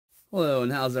Hello,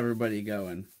 and how's everybody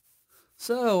going?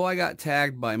 So, I got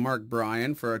tagged by Mark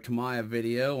Bryan for a Tamiya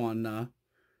video on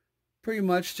pretty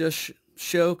much just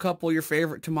show a couple of your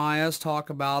favorite Tamiyas, talk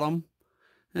about them,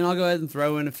 and I'll go ahead and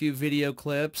throw in a few video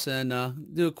clips and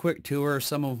do a quick tour of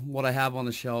some of what I have on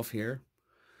the shelf here.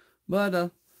 But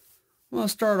I'm going to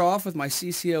start off with my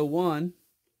CC01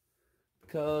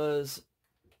 because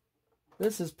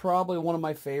this is probably one of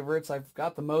my favorites. I've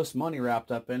got the most money wrapped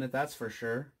up in it, that's for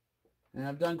sure. And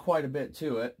I've done quite a bit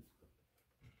to it.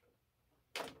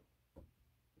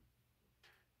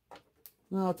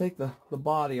 Now I'll take the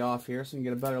body off here so you can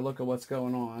get a better look at what's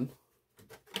going on.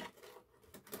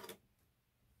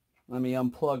 Let me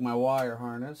unplug my wire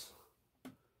harness.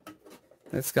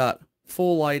 It's got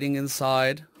full lighting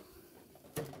inside.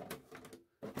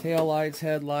 Tail lights,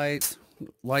 headlights,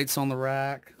 lights on the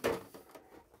rack.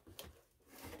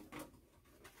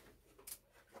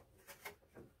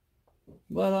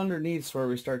 But underneath's where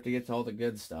we start to get to all the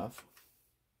good stuff.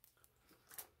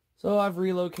 So I've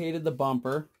relocated the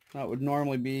bumper. That would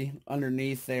normally be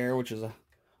underneath there, which is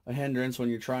a hindrance when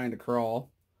you're trying to crawl.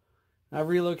 I've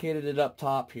relocated it up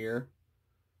top here.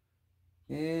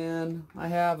 And I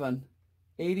have an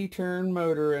 80 turn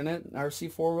motor in it,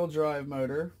 RC four-wheel drive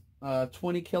motor.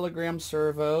 20 kilogram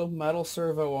servo, metal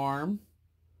servo arm.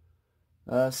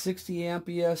 60 amp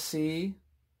ESC.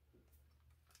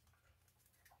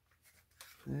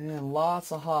 And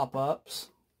lots of hop-ups.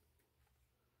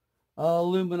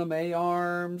 Aluminum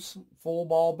A-arms, full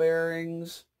ball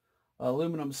bearings,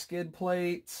 aluminum skid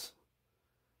plates,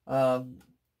 aluminum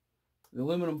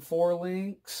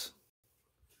four-links,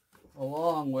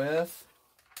 along with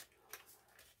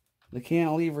the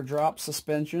cantilever drop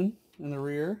suspension in the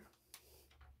rear.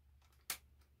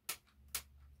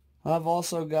 I've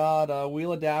also got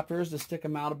wheel adapters to stick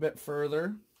them out a bit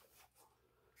further.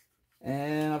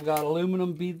 And I've got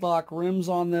aluminum beadlock rims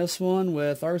on this one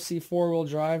with RC four-wheel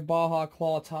drive Baja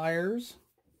Claw tires.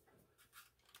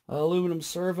 Aluminum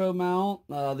servo mount,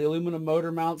 the aluminum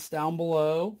motor mounts down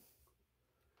below.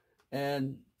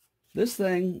 And this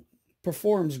thing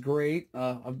performs great.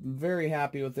 I'm very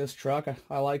happy with this truck.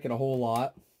 I like it a whole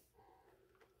lot.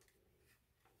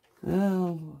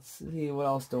 Let's see, what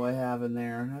else do I have in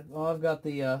there? Well, I've got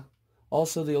the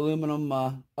also the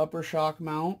aluminum upper shock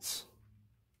mounts.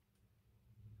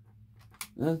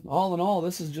 All in all,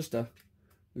 this is just a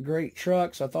great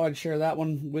truck, so I thought I'd share that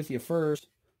one with you first.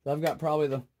 I've got probably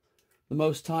the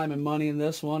most time and money in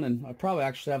this one, and I probably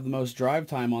actually have the most drive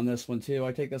time on this one too.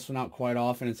 I take this one out quite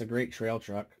often. It's a great trail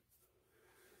truck.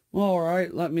 Well,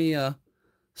 alright, let me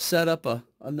set up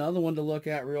another one to look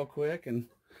at real quick, and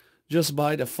just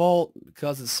by default,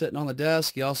 because it's sitting on the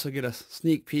desk, you also get a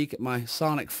sneak peek at my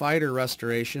Sonic Fighter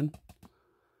restoration.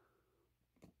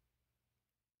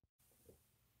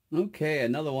 Okay,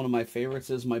 another one of my favorites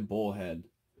is my Bullhead.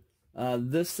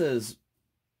 This is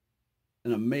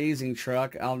an amazing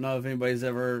truck. I don't know if anybody's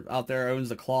ever out there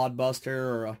owns a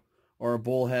Clodbuster or a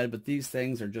Bullhead, but these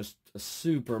things are just a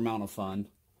super amount of fun.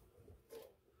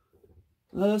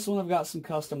 Now, this one I've got some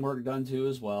custom work done to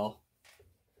as well.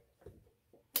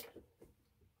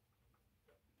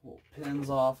 Pull pins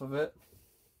off of it.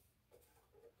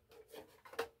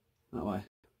 That way.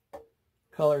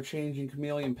 Color changing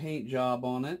chameleon paint job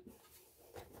on it.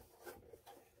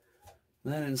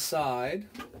 Then inside,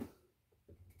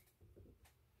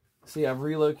 see, I've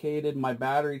relocated my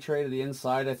battery tray to the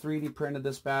inside. I 3D printed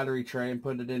this battery tray and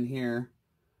put it in here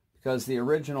because the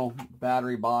original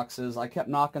battery boxes, I kept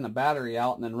knocking the battery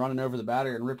out and then running over the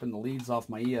battery and ripping the leads off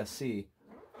my ESC.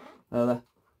 That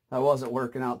wasn't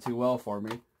working out too well for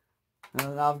me.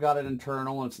 And now I've got it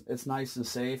internal. It's nice and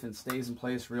safe and stays in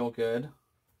place real good.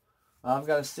 I've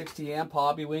got a 60 amp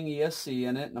Hobbywing ESC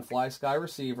in it and a FlySky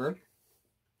receiver.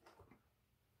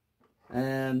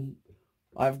 And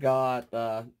I've got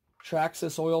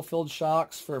Traxxas oil-filled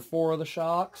shocks for 4 of the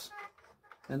shocks.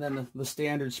 And then the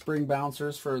standard spring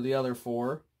bouncers for the other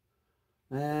 4.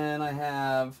 And I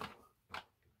have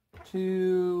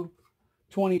 2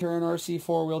 20-turn RC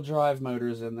four-wheel drive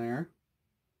motors in there.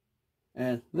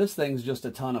 And this thing's just a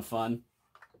ton of fun.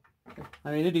 I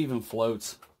mean, it even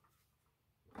floats.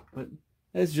 But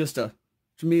it's just to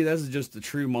me, this is just a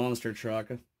true monster truck.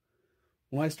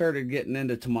 When I started getting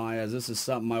into Tamiyas, this is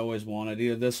something I always wanted.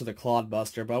 Either this or the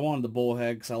Clodbuster, but I wanted the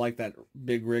Bullhead because I like that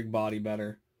big rig body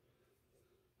better.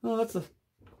 Well, that's the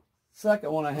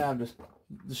second one I have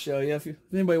to show you. If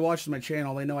anybody watches my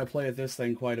channel, they know I play with this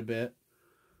thing quite a bit.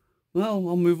 Well,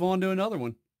 I'll move on to another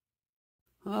one.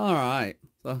 Alright,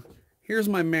 so here's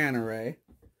my manta ray.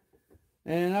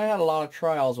 And I had a lot of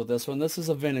trials with this one. This is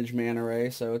a vintage manta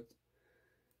ray, so it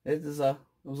is a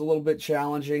It was a little bit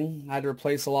challenging. I had to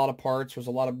replace a lot of parts. There's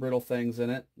a lot of brittle things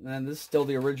in it. And this is still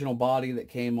the original body that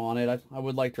came on it. I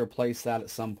would like to replace that at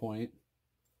some point.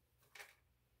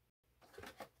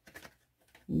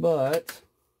 But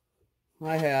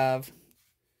I have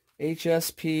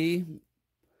HSP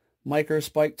micro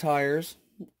spike tires,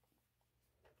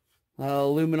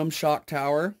 aluminum shock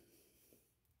tower,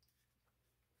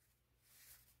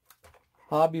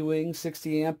 Hobby Wing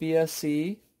 60 amp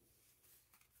ESC,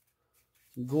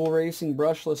 Ghoul Racing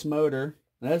brushless motor.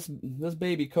 This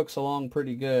baby cooks along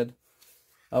pretty good.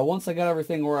 Once I got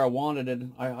everything where I wanted it,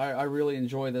 I really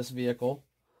enjoy this vehicle.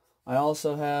 I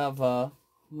also have, well,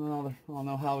 I don't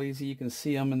know how easy you can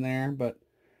see them in there, but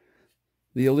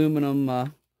the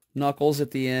aluminum knuckles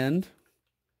at the end.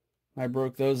 I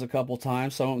broke those a couple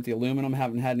times, so I went with the aluminum.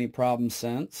 Haven't had any problems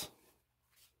since.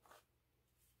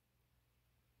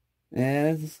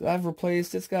 And I've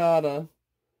replaced, it's got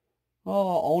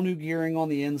all new gearing on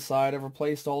the inside. I've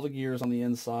replaced all the gears on the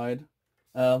inside.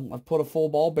 I've put a full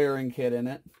ball bearing kit in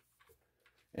it.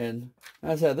 And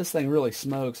as I said, this thing really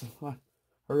smokes. I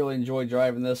really enjoy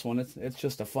driving this one. It's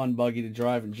just a fun buggy to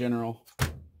drive in general.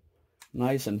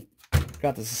 Nice, and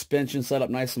got the suspension set up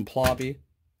nice and ploppy.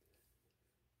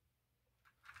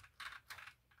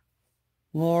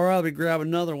 Well, all right, I'll be grabbing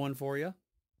another one for you.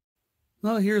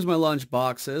 Well, here's my lunch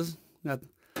boxes.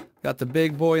 Got the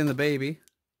big boy and the baby.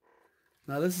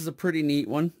 Now this is a pretty neat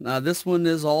one. This one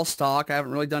is all stock. I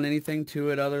haven't really done anything to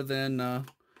it other than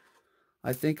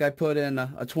I think I put in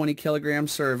a 20 kilogram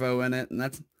servo in it, and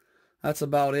that's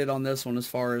about it on this one as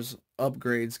far as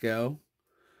upgrades go.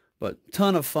 But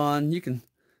ton of fun. You can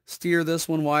steer this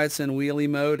one while it's in wheelie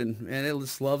mode, and it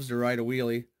just loves to ride a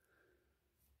wheelie.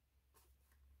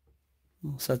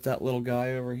 I'll set that little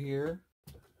guy over here.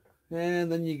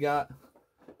 And then you got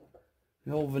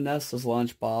the old Vanessa's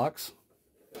lunchbox.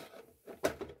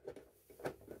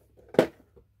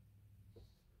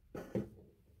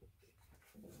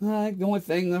 The only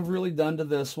thing I've really done to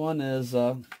this one is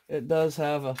it does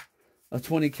have a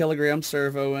 20 kilogram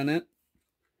servo in it,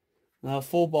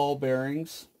 full ball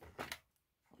bearings,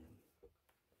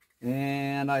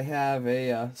 and I have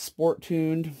a sport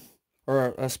tuned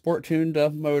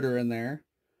motor in there.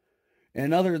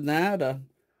 And other than that,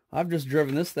 I've just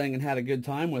driven this thing and had a good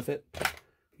time with it.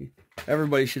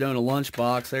 Everybody should own a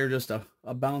lunchbox. They're just a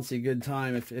bouncy good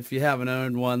time. If you haven't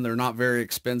owned one, they're not very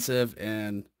expensive,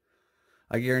 and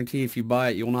I guarantee if you buy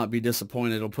it, you will not be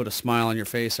disappointed. It'll put a smile on your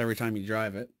face every time you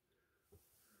drive it.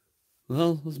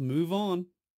 Well, let's move on.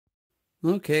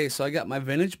 Okay, so I got my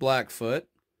vintage Blackfoot.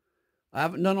 I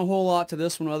haven't done a whole lot to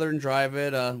this one other than drive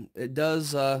it. I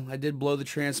did blow the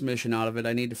transmission out of it.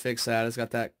 I need to fix that. It's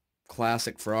got that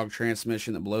classic frog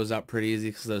transmission that blows out pretty easy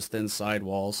because of those thin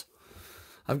sidewalls.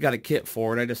 I've got a kit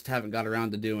for it. I just haven't got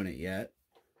around to doing it yet.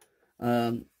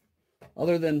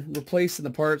 Other than replacing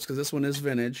the parts, because this one is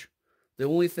vintage, the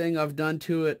only thing I've done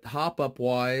to it hop-up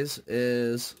wise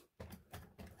is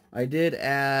I did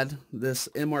add this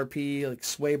MRP like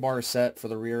sway bar set for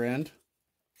the rear end.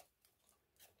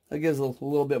 That gives a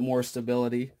little bit more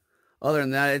stability. Other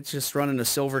than that, it's just running a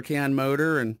silver can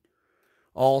motor and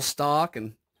all stock,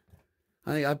 and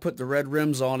I think I put the red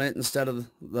rims on it instead of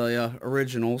the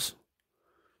originals.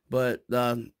 But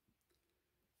I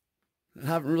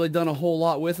haven't really done a whole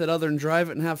lot with it other than drive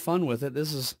it and have fun with it.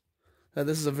 This is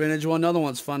a vintage one. Another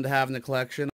one's fun to have in the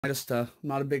collection. I just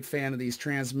not a big fan of these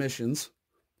transmissions.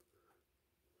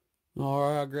 All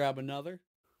right, I'll grab another.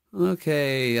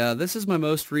 Okay, this is my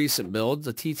most recent build,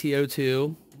 the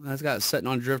TT02. I've got it sitting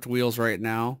on drift wheels right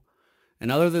now.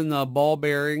 And other than the ball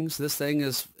bearings, this thing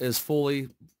is fully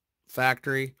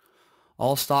factory,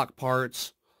 all stock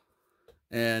parts.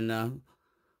 And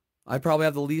I probably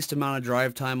have the least amount of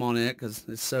drive time on it because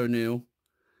it's so new.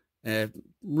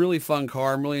 Really fun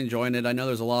car. I'm really enjoying it. I know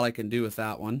there's a lot I can do with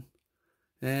that one.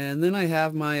 And then I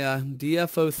have my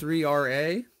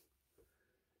DF03RA.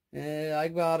 And I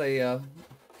got a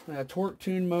torque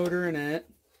tune motor in it.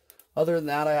 Other than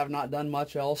that, I have not done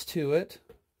much else to it.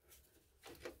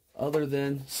 Other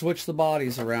than switch the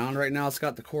bodies around. Right now it's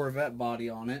got the Corvette body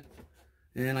on it.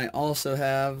 And I also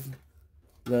have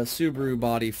the Subaru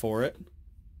body for it.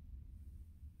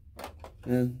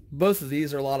 And both of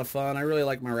these are a lot of fun. I really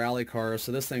like my rally cars,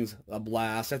 so this thing's a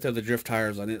blast. I throw the drift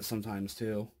tires on it sometimes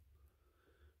too.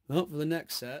 Well, for the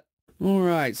next set.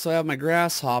 Alright, so I have my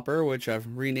Grasshopper, which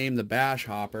I've renamed the Bash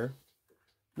Hopper.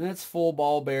 And that's full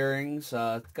ball bearings.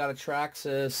 It's got a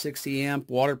Traxxas 60 amp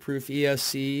waterproof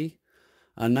ESC,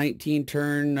 a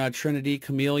 19-turn Trinity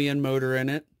Chameleon motor in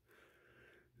it,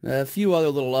 a few other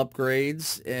little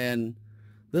upgrades, and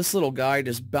this little guy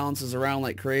just bounces around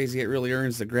like crazy. It really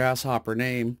earns the Grasshopper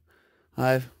name.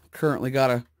 I've currently got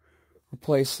to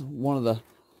replace one of the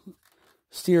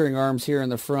steering arms here in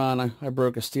the front. I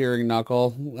broke a steering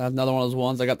knuckle. Another one of those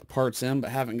ones I got the parts in, but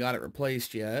haven't got it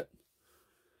replaced yet.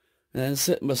 And then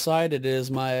sitting beside it is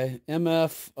my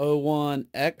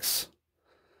MF-01X,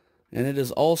 and it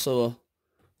is also a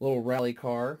little rally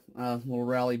car, little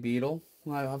rally Beetle.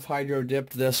 I've hydro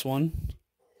dipped this one.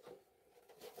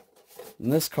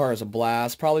 And this car is a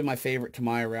blast. Probably my favorite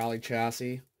Tamiya rally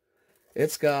chassis.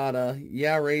 It's got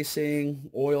Yeah Racing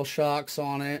oil shocks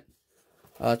on it,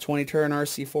 a 20-turn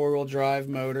RC four-wheel drive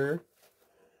motor,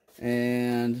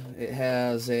 and it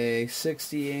has a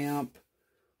 60 amp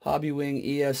Hobby Wing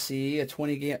ESC, a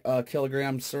 20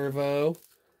 kilogram servo,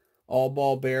 all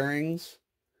ball bearings,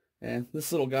 and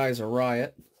this little guy's a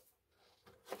riot.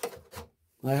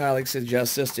 I highly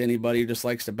suggest this to anybody who just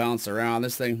likes to bounce around.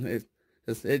 This thing,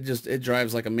 it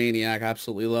drives like a maniac. I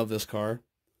absolutely love this car.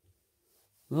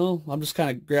 Well, I'm just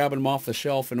kind of grabbing them off the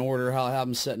shelf in order how I have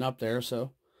them sitting up there,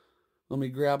 so let me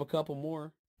grab a couple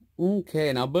more.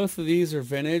 Okay, now both of these are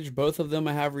vintage. Both of them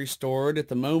I have restored. At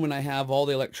the moment, I have all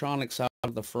the electronics out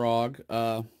of the Frog.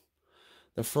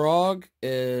 The Frog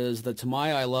is the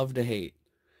Tamiya I love to hate.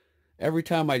 Every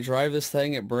time I drive this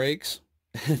thing, it breaks.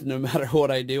 No matter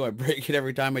what I do, I break it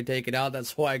every time I take it out.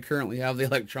 That's why I currently have the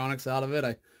electronics out of it.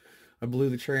 I blew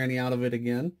the tranny out of it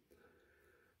again.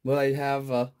 But I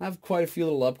have quite a few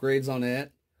little upgrades on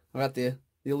it. I got the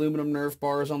aluminum Nerf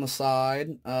bars on the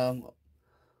side.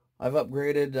 I've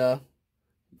upgraded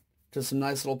to some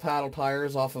nice little paddle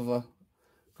tires off of a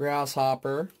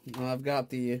Grasshopper. I've got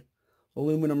the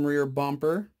aluminum rear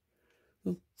bumper.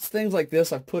 It's things like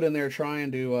this I've put in there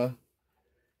trying to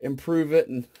improve it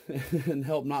and and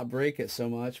help not break it so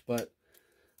much, but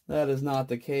that is not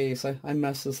the case. I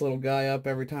mess this little guy up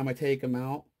every time I take him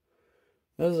out.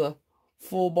 There's a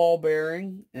full ball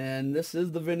bearing, and this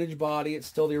is the vintage body. It's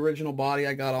still the original body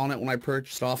I got on it when I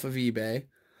purchased off of eBay.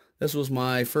 This was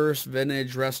my first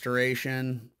vintage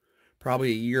restoration.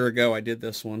 Probably a year ago I did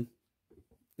this one.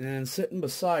 And sitting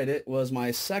beside it was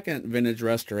my second vintage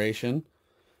restoration,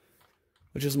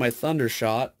 which is my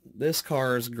Thundershot. This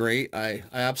car is great. I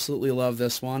absolutely love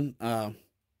this one.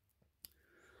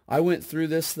 I went through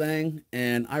this thing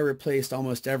and I replaced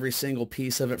almost every single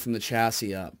piece of it from the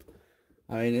chassis up.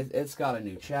 I mean, it's got a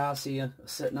new chassis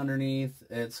sitting underneath.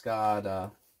 It's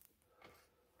got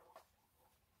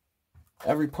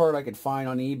every part I could find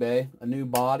on eBay. A new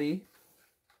body,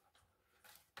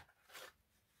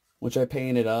 which I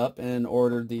painted up and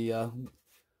ordered the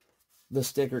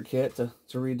sticker kit to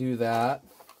redo that.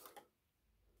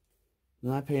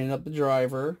 And I painted up the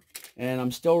driver, and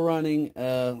I'm still running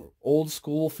old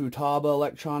school Futaba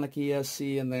electronic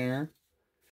ESC in there.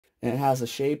 And it has a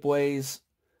Shapeways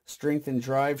strengthened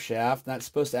drive shaft. That's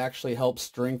supposed to actually help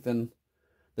strengthen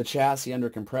the chassis under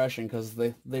compression, because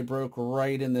they broke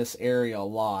right in this area a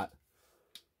lot.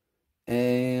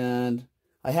 And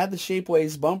I had the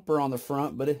Shapeways bumper on the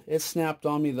front, but it snapped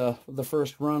on me the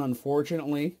first run,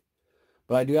 unfortunately.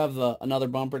 But I do have another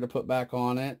bumper to put back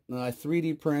on it. And I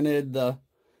 3D printed the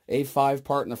A5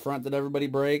 part in the front that everybody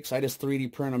breaks. I just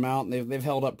 3D print them out, and they've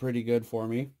held up pretty good for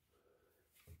me.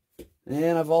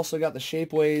 And I've also got the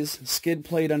Shapeways skid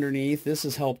plate underneath. This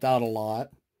has helped out a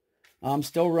lot. I'm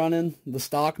still running the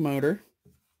stock motor.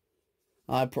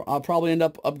 I'll probably end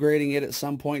up upgrading it at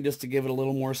some point just to give it a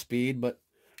little more speed, but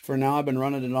for now I've been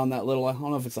running it on that little, I don't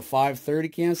know if it's a 530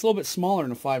 can. It's a little bit smaller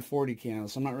than a 540 can,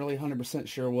 so I'm not really 100%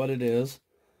 sure what it is.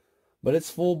 But it's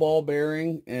full ball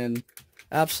bearing, and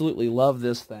absolutely love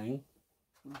this thing.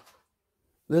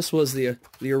 This was the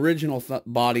original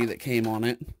body that came on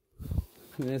it.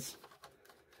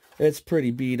 It's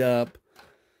pretty beat up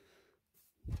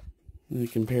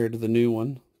compared to the new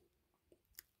one.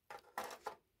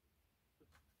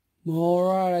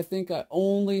 Alright, I think I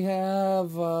only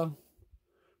have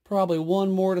probably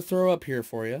one more to throw up here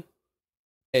for you.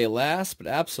 Okay, last but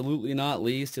absolutely not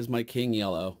least is my King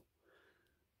Yellow.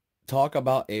 Talk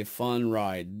about a fun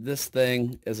ride. This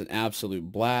thing is an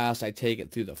absolute blast. I take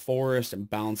it through the forest and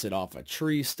bounce it off of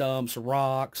tree stumps,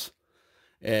 rocks,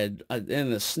 and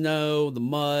in the snow, the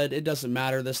mud. It doesn't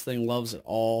matter. This thing loves it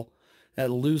all. That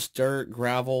loose dirt,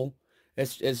 gravel,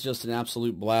 it's just an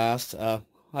absolute blast.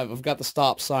 I've got the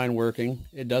stop sign working.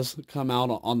 It does come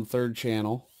out on the third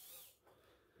channel.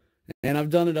 And I've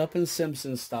done it up in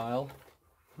Simpson style.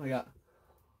 I got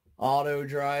auto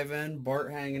driving,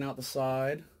 Bart hanging out the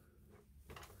side.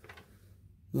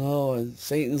 Oh, and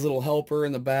Satan's little helper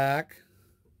in the back.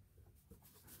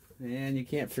 And you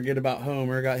can't forget about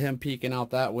Homer. Got him peeking out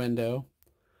that window.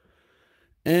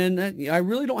 And I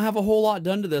really don't have a whole lot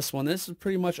done to this one. This is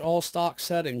pretty much all stock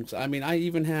settings. I mean, I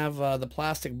even have the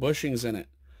plastic bushings in it.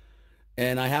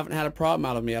 and I haven't had a problem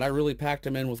out of them yet. I really packed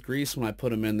them in with grease when I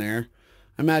put them in there.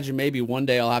 I imagine maybe one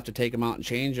day I'll have to take them out and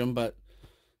change them, but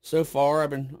so far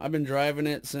I've been driving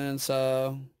it since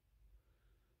I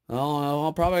don't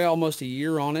know, probably almost a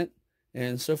year on it,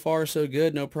 and so far so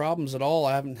good, no problems at all.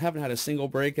 I haven't had a single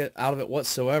break out of it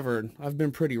whatsoever. I've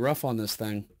been pretty rough on this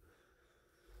thing.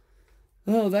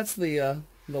 Oh, that's the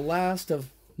last of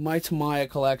my Tamiya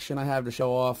collection I have to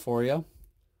show off for you.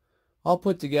 I'll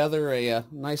put together a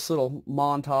nice little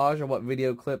montage of what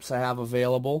video clips I have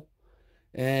available.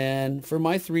 And for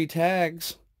my 3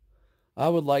 tags, I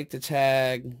would like to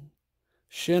tag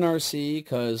Shin RC,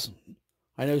 because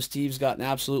I know Steve's got an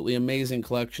absolutely amazing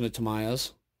collection of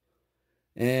Tamiyas.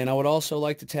 And I would also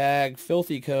like to tag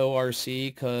Filthy Co.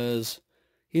 RC, because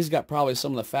he's got probably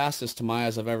some of the fastest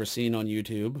Tamiyas I've ever seen on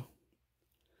YouTube.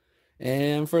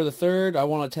 And for the 3rd, I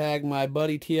want to tag my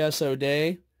buddy TSO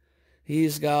Day.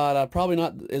 He's got probably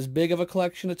not as big of a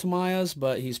collection of Tamiyas,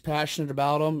 but he's passionate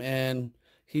about them, and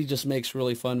he just makes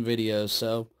really fun videos.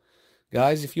 So,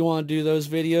 guys, if you want to do those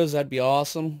videos, that'd be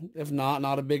awesome. If not,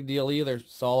 not a big deal either.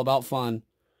 It's all about fun.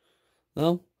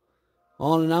 Well,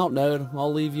 on an out note,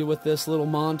 I'll leave you with this little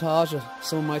montage of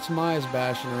some of my Tamiyas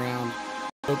bashing around.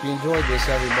 Hope you enjoyed this,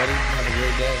 everybody. Have a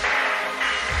great day.